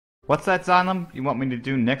What's that, Zonlum? You want me to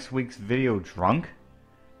do next week's video drunk?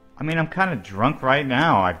 I mean, I'm kind of drunk right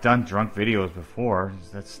now. I've done drunk videos before.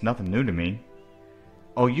 That's nothing new to me.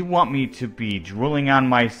 Oh, you want me to be drooling on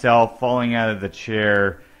myself, falling out of the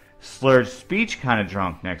chair, slurred speech kind of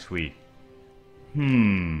drunk next week?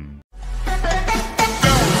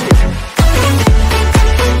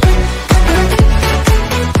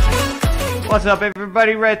 What's up,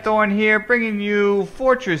 everybody? Red Thorn here, bringing you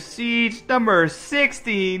Fortress Siege number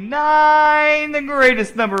 69, the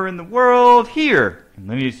greatest number in the world, here in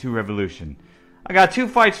Lineage 2 Revolution. I got two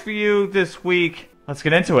fights for you this week. Let's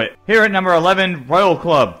get into it. Here at number 11,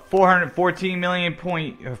 RoyalClub,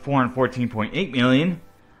 414.8 million.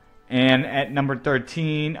 And at number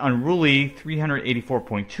 13, Unruly,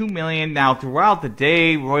 384.2 million. Now, throughout the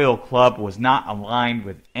day, RoyalClub was not aligned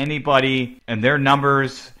with anybody, and their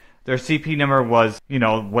numbers, their CP number was, you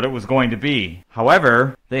know, what it was going to be.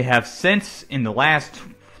 However, they have since, in the last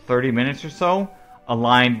 30 minutes or so,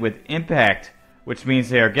 aligned with Impact, which means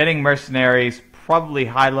they are getting mercenaries, probably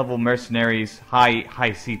high-level mercenaries, high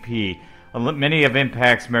CP. Many of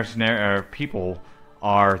Impact's mercenary people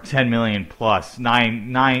are 10 million plus,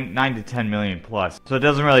 9 to 10 million plus. So it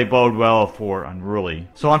doesn't really bode well for Unruly.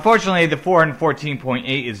 So unfortunately, the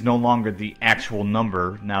 414.8 is no longer the actual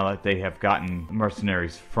number now that they have gotten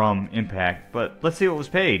mercenaries from Impact. But let's see what was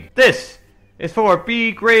paid. This is for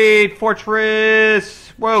B grade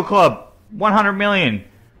Fortress RoyalClub, 100 million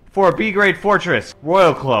for a B grade Fortress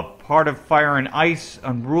RoyalClub, part of Fire and Ice,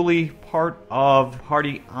 Unruly, part of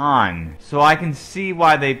Party On. So I can see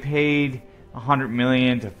why they paid 100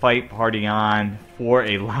 million to fight Party On for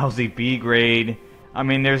a lousy B grade. I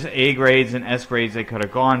mean, there's A grades and S grades they could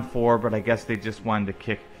have gone for, but I guess they just wanted to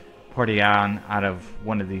kick Party On out of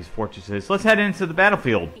one of these fortresses. Let's head into the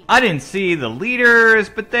battlefield. I didn't see the leaders,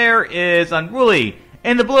 but there is Unruly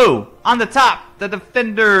in the blue on the top. The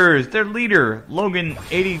defenders, their leader, Logan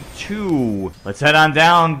 82. Let's head on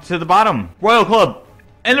down to the bottom. RoyalClub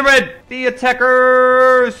in the red, the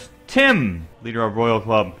attackers, Tim, leader of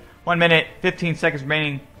RoyalClub. 1 minute, 15 seconds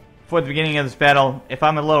remaining before the beginning of this battle. If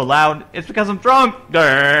I'm a little loud, it's because I'm drunk.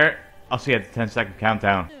 I'll see you at the 10-second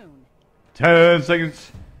countdown. 10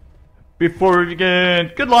 seconds before we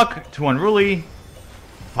begin. Good luck to Unruly.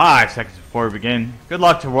 5 seconds before we begin. Good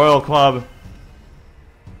luck to RoyalClub.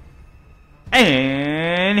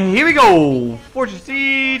 And here we go. Fortress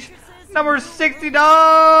Siege number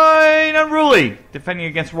 69. Unruly defending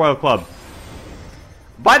against RoyalClub.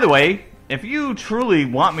 By the way, if you truly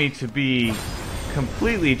want me to be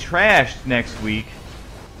completely trashed next week,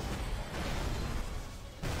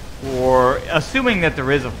 or assuming that there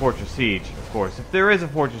is a Fortress Siege, of course, if there is a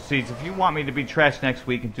Fortress Siege, if you want me to be trashed next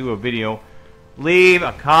week and do a video, leave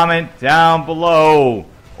a comment down below,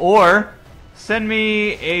 or send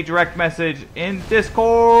me a direct message in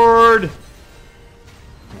Discord.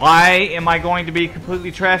 Why am I going to be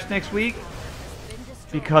completely trashed next week?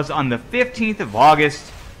 Because on the 15th of August,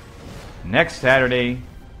 next Saturday,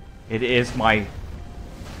 it is my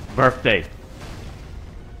birthday.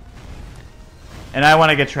 And I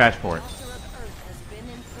want to get trashed for it.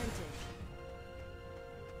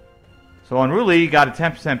 So Unruly got a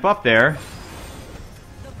 10% buff there.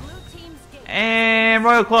 And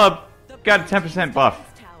RoyalClub got a 10% buff.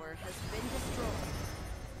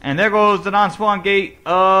 And there goes the non-spawn gate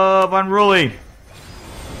of Unruly.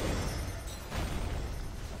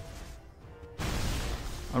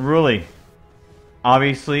 Unruly,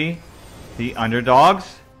 obviously the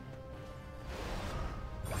underdogs,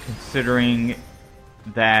 considering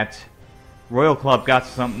that RoyalClub got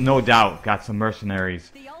some, no doubt, got some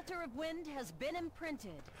mercenaries the altar of wind has been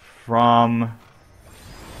imprinted from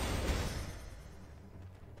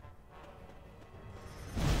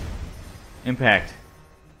Impact.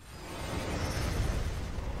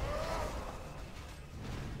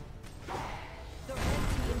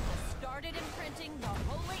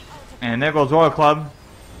 And there goes RoyalClub,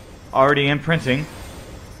 already imprinting.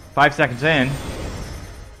 5 seconds in.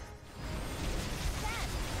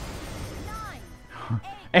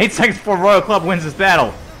 8 seconds before RoyalClub wins this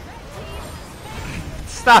battle.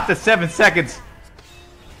 Stopped at 7 seconds.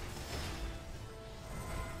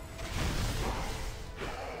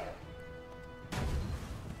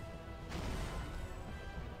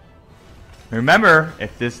 Remember,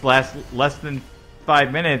 if this lasts less than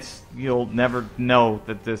 5 minutes, you'll never know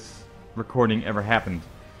that this recording ever happened.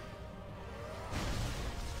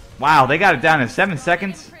 Wow, they got it down in 7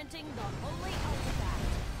 seconds.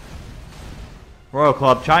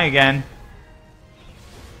 RoyalClub trying again.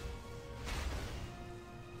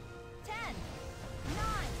 10, 9,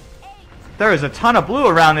 8. There is a ton of blue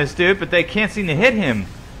around this dude, but they can't seem to hit him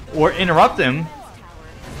or interrupt him.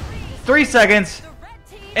 3 seconds.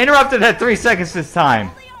 Interrupted at 3 seconds this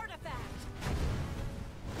time.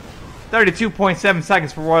 32.7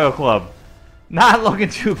 seconds for Royal Club. Not looking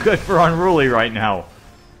too good for Unruly right now.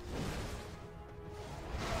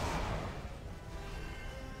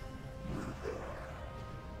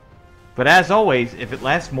 But as always, if it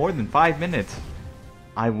lasts more than 5 minutes,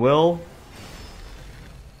 I will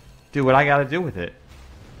do what I gotta do with it.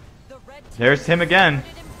 There's Tim again.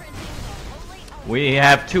 We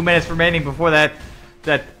have 2 minutes remaining before that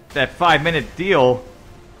 5-minute deal.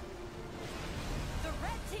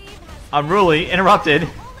 Unruly interrupted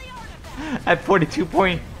at 42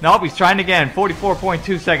 point. Nope, he's trying again.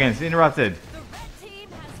 44.2 seconds. Interrupted.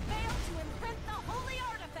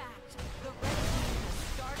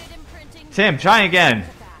 Tim, trying again.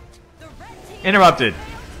 Interrupted.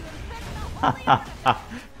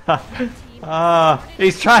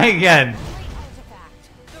 He's trying again.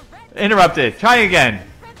 Interrupted. Trying again.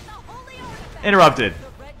 Interrupted.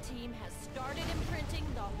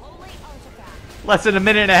 Less than a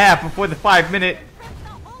minute and a half before the 5-minute.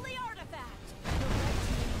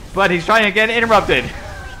 But he's trying again. Interrupted.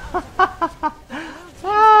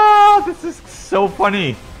 Oh, this is so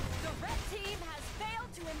funny.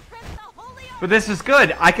 But this is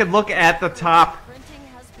good. I can look at the top.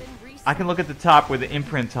 I can look at the top with the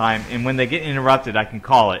imprint time, and when they get interrupted, I can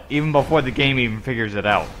call it, even before the game even figures it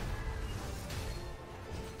out.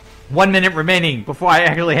 1 minute remaining before I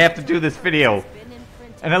actually have to do this video.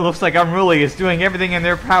 And it looks like Unruly is doing everything in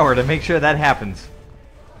their power to make sure that happens.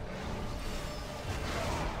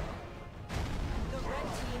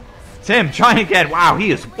 Tim, trying again. Wow,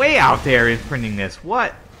 he is way out there imprinting this.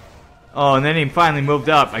 What? Oh, and then he finally moved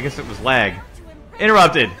up. I guess it was lag.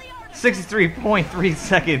 Interrupted. 63.3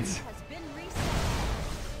 seconds.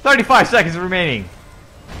 35 seconds remaining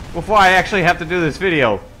before I actually have to do this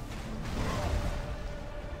video.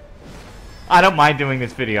 I don't mind doing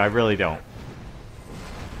this video. I really don't.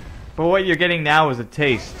 But what you're getting now is a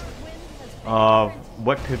taste of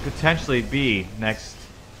what could potentially be next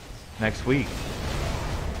week.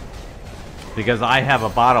 Because I have a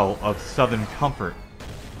bottle of Southern Comfort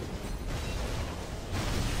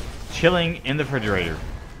chilling in the refrigerator.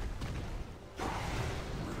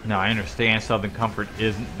 Now I understand Southern Comfort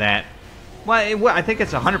isn't that. Well, I think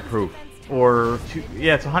it's 100 proof, or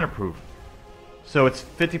yeah, it's 100 proof. So it's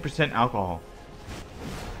 50% alcohol.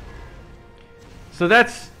 So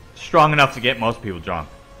that's strong enough to get most people drunk.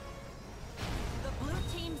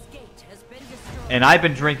 And I've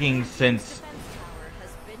been drinking since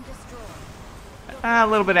a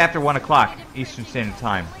little bit after 1 o'clock Eastern Standard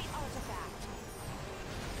Time.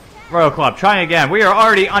 Royal Club, trying again. We are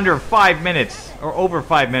already under 5 minutes, or over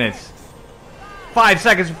 5 minutes. 5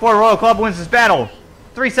 seconds before Royal Club wins this battle.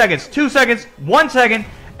 3 seconds, 2 seconds, 1 second,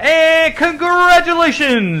 and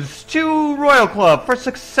congratulations to Royal Club for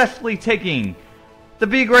successfully taking the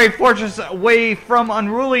B-grade fortress away from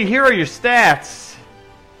Unruly. Here are your stats.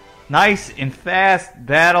 Nice and fast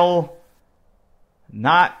battle.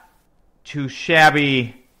 Not too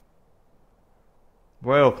shabby.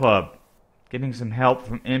 Royal Club getting some help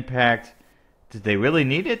from Impact. Did they really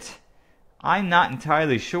need it? I'm not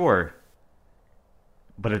entirely sure.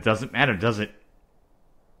 But it doesn't matter, does it?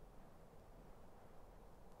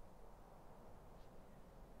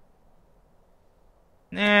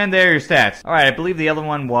 And there are your stats. Alright, I believe the other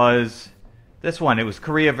one was this one. It was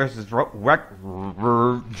Korea versus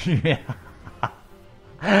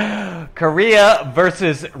Korea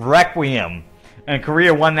versus Requiem. And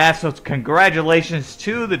Korea won that, so congratulations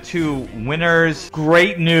to the two winners.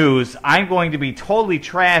 Great news. I'm going to be totally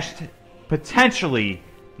trashed potentially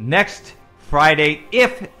next Friday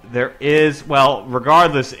if there is, well,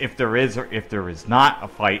 regardless if there is or if there is not a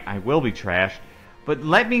fight, I will be trashed. But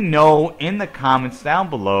let me know in the comments down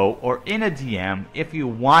below or in a DM if you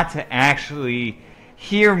want to actually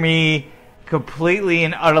hear me completely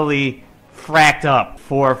and utterly fracked up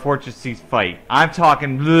for a Fortress Siege fight. I'm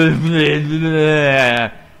talking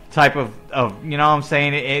type of you know what I'm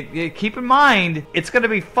saying? Keep in mind, it's going to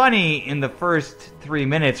be funny in the first 3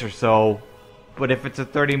 minutes or so, but if it's a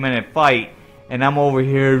 30-minute fight and I'm over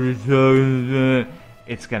here,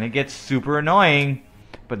 it's going to get super annoying.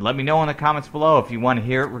 But let me know in the comments below if you want to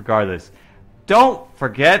hear it regardless. Don't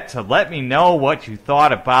forget to let me know what you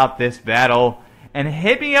thought about this battle, and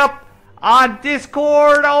hit me up on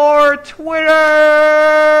Discord or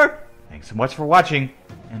Twitter. Thanks so much for watching,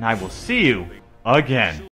 and I will see you again.